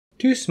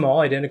Two small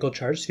identical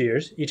charged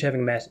spheres, each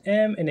having mass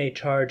m and a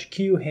charge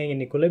q, hang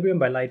in equilibrium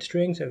by light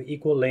strings of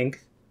equal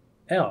length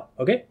L.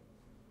 Okay?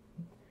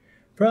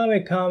 From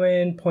a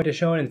common point as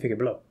shown in the figure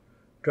below.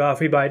 Draw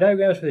Freebody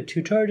diagrams for the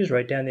two charges,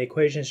 write down the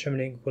equations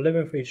determining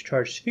equilibrium for each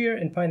charged sphere,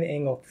 and find the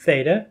angle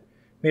theta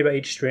made by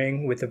each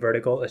string with the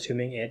vertical,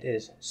 assuming it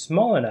is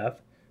small enough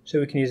so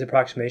we can use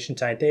approximation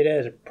sine theta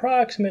as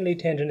approximately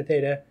tangent to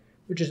theta,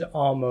 which is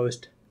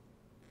almost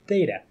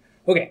theta.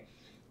 Okay,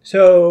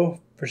 so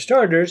for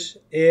starters,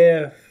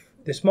 if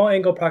the small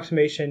angle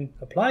approximation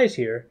applies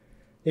here,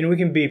 then we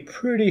can be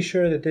pretty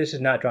sure that this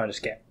is not drawn to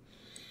scale.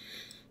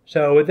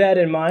 So with that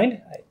in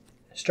mind, I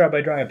start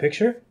by drawing a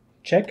picture.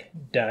 Check,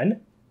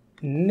 done.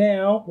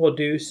 Now we'll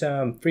do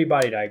some free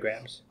body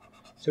diagrams.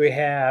 So we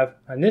have,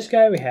 on this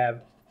guy, we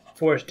have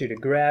force due to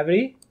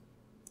gravity.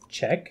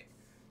 Check.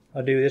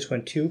 I'll do this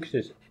one too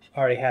because I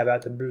already have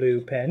out the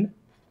blue pen.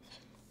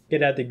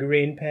 Get out the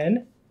green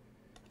pen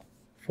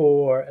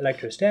for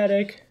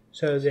electrostatic.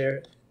 So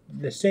they're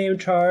the same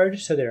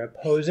charge, so they're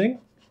opposing.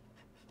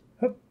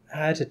 Oh,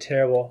 that's a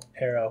terrible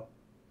arrow.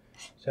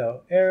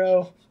 So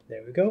arrow,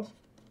 there we go.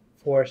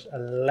 Force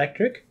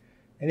electric.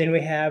 And then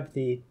we have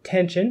the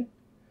tension.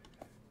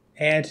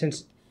 And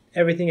since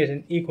everything is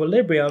in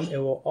equilibrium, it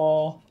will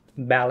all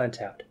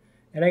balance out.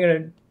 And I'm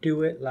going to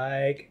do it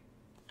like,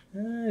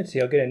 let's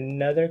see, I'll get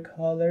another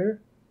color,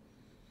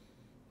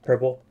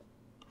 purple.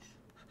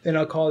 Then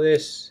I'll call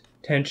this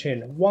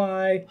tension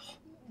Y.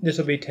 This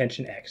will be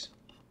tension X,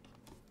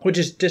 which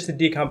is just the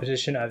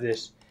decomposition of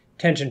this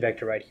tension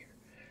vector right here.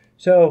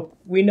 So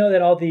we know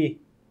that all the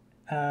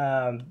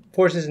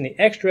forces in the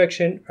X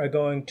direction are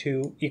going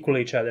to equal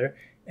each other.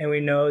 And we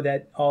know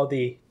that all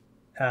the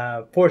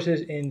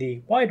forces in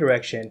the Y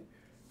direction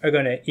are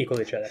going to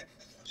equal each other.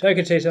 So I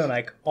could say something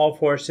like all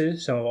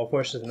forces, sum of all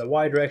forces in the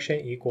Y direction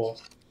equal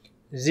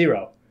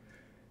 0.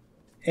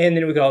 And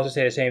then we could also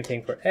say the same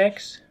thing for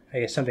X.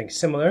 I guess something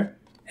similar.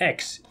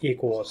 X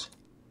equals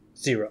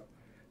 0.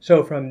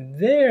 So from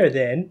there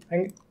then,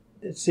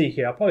 let's see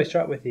here, I'll probably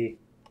start with the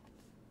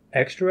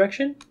X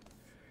direction.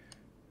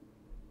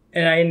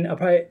 And I'll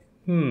probably,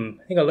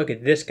 I think I'll look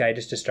at this guy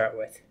just to start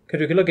with,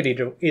 because we could look at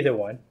either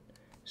one.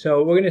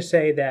 So we're going to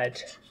say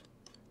that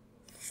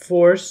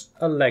force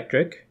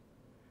electric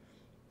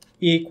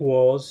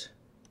equals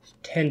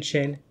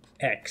tension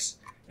X.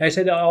 And I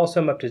said they'll all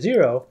sum up to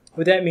 0.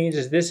 What that means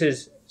is this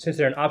is, since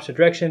they're in opposite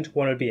directions,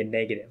 one would be a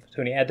negative. So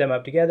when you add them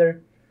up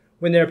together,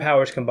 when their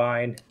powers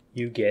combine,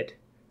 you get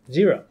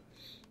 0.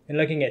 And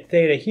looking at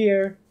theta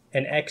here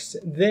and X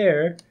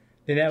there,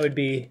 then that would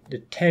be the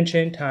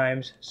tension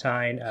times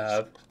sine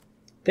of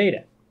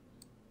theta.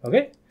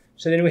 Okay?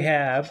 So then we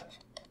have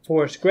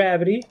force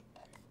gravity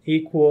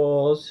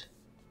equals,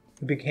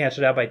 will be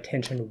canceled out by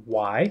tension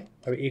Y,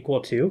 or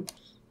equal to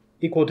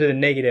the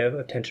negative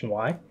of tension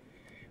Y,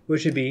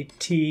 which would be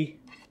T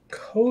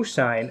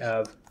cosine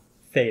of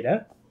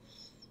theta.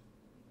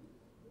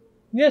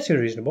 Yeah, that seems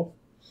reasonable.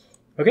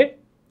 Okay,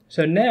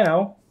 so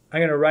now I'm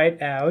going to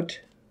write out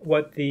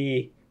what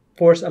the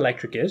force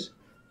electric is.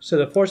 So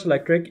the force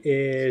electric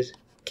is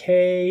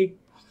K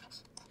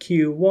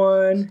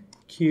Q1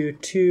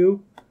 Q2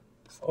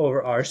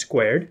 over R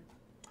squared.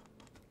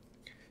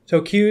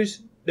 So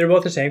Q's, they're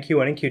both the same,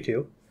 Q1 and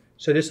Q2.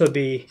 So this will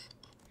be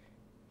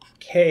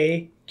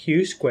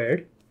KQ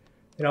squared.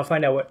 And I'll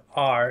find out what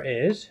R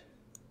is.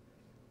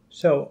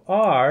 So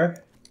R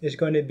is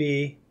going to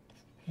be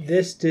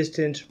this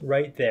distance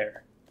right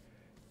there.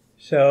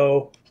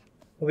 So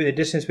will be the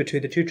distance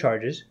between the two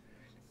charges.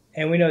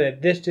 And we know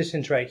that this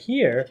distance right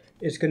here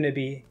is going to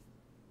be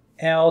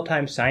L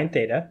times sine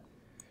theta.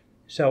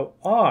 So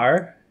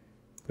R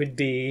would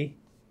be,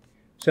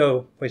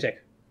 so wait a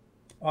sec,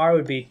 R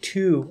would be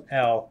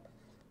 2L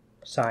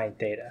sine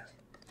theta.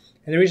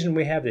 And the reason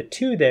we have the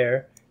 2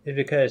 there is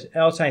because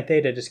L sine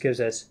theta just gives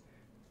us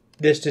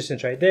this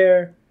distance right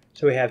there.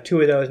 So we have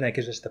 2 of those, and that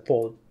gives us the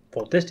full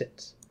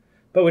distance.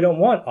 But we don't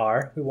want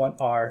R, we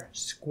want R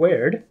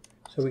squared.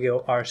 So we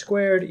go R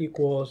squared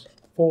equals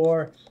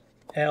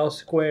 4L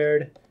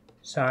squared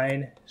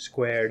sine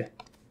squared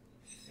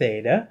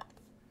theta.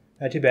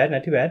 Not too bad,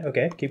 not too bad.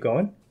 Okay, keep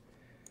going.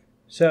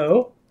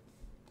 So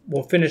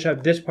we'll finish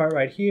up this part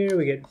right here.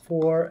 We get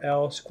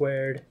 4L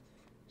squared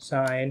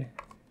sine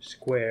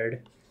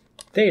squared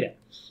theta.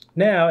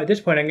 Now, at this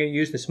point, I'm going to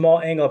use the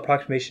small angle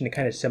approximation to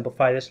kind of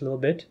simplify this a little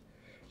bit.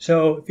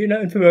 So if you're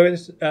not familiar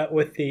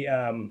with the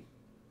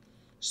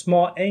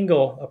small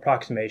angle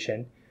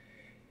approximation,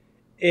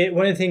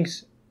 one of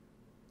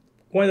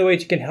the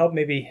ways you can help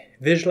maybe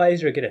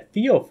visualize or get a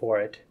feel for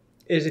it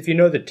is if you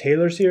know the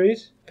Taylor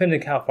series,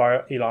 depending on how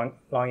far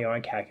long you are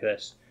in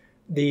calculus.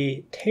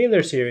 The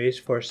Taylor series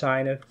for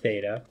sine of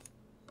theta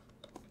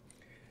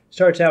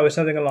starts out with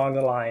something along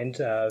the lines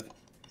of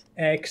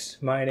x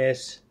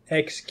minus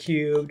x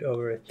cubed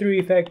over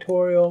 3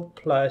 factorial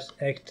plus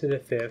x to the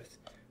 5th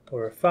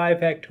over 5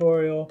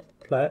 factorial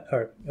plus,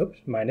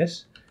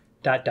 minus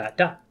dot dot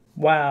dot.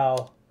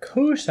 While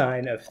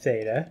cosine of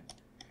theta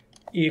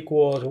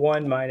equals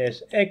 1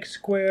 minus x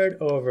squared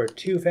over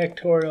 2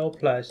 factorial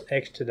plus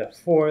x to the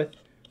 4th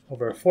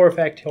over 4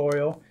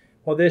 factorial.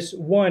 Well, this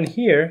 1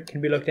 here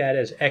can be looked at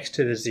as x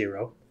to the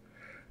 0,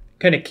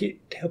 kind of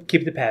help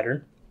keep the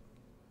pattern.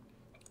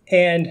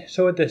 And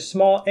so what the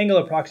small angle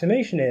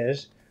approximation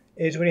is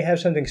when you have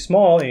something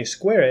small and you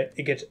square it,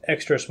 it gets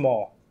extra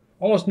small,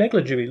 almost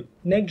negligibly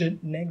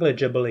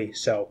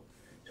so.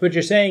 So what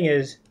you're saying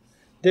is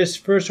this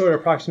first order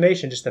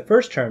approximation, just the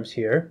first terms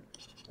here,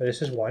 so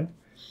this is 1,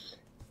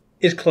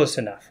 is close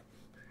enough.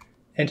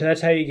 And so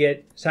that's how you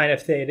get sine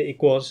of theta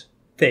equals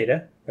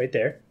theta, right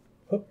there.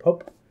 Whoop,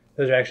 whoop.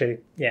 Those are actually,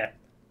 yeah,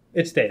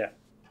 it's theta.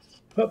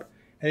 Whoop.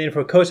 And then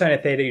for cosine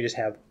of theta, you just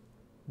have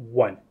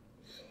 1.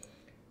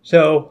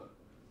 So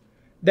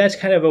that's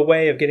kind of a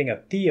way of getting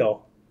a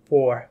feel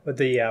for what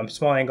the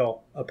small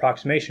angle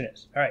approximation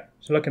is. All right,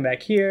 so looking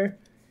back here,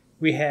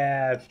 we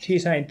have t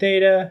sine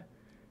theta,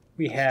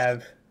 we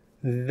have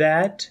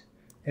that,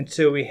 and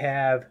so we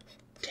have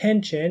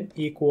tension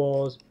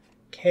equals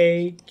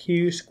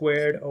kq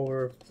squared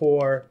over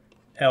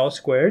 4l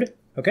squared,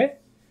 okay?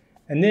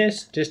 And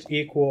this just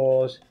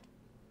equals,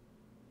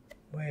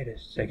 wait a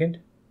second,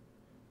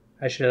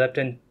 I should have left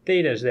in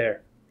thetas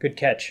there. Good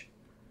catch.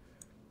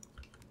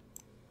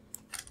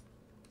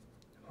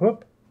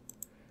 Whoop.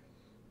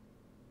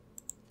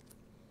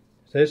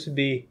 So this would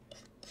be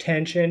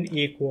tension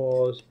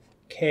equals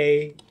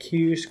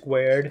kq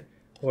squared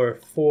or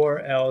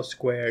 4l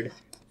squared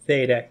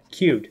theta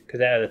cubed, because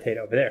that has a theta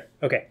over there.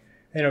 Okay,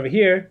 and over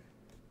here,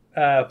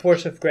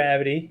 force of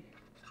gravity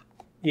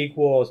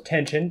equals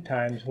tension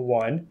times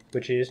 1,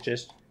 which is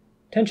just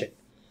tension.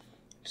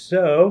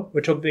 So,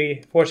 which will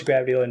be force of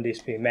gravity will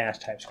indeed be mass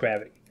times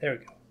gravity. There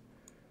we go.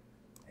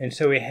 And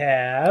so we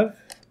have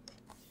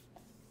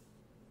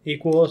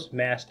equals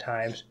mass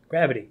times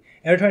gravity.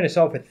 And we're trying to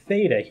solve for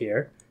theta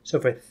here. So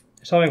for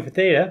solving for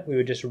theta, we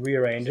would just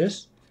rearrange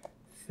this.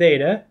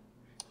 Theta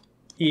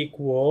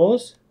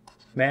equals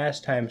mass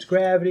times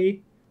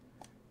gravity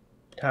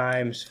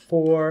times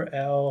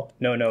 4L.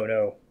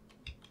 No.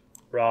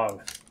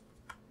 Wrong.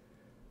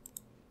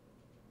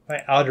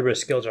 My algebra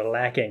skills are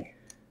lacking.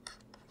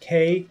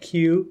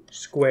 KQ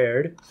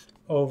squared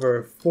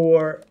over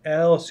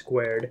 4L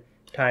squared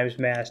times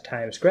mass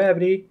times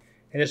gravity.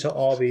 And this will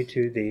all be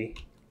to the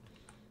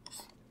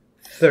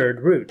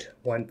third root,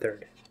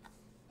 1/3.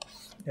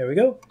 There we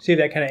go. See if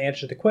that kind of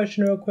answers the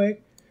question real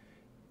quick.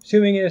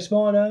 Assuming it is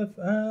small enough,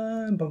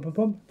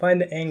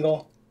 find the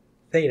angle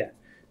theta.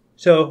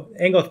 So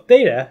angle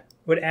theta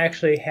would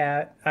actually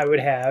have, I would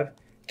have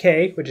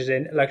K, which is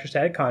an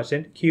electrostatic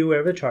constant, Q,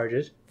 whatever the charge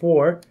is,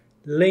 for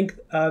length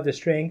of the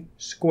string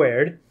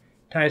squared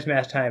times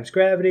mass times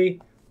gravity,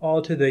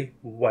 all to the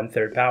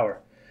 1/3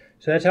 power.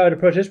 So that's how I'd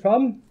approach this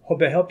problem. Hope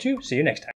that helped you. See you next time.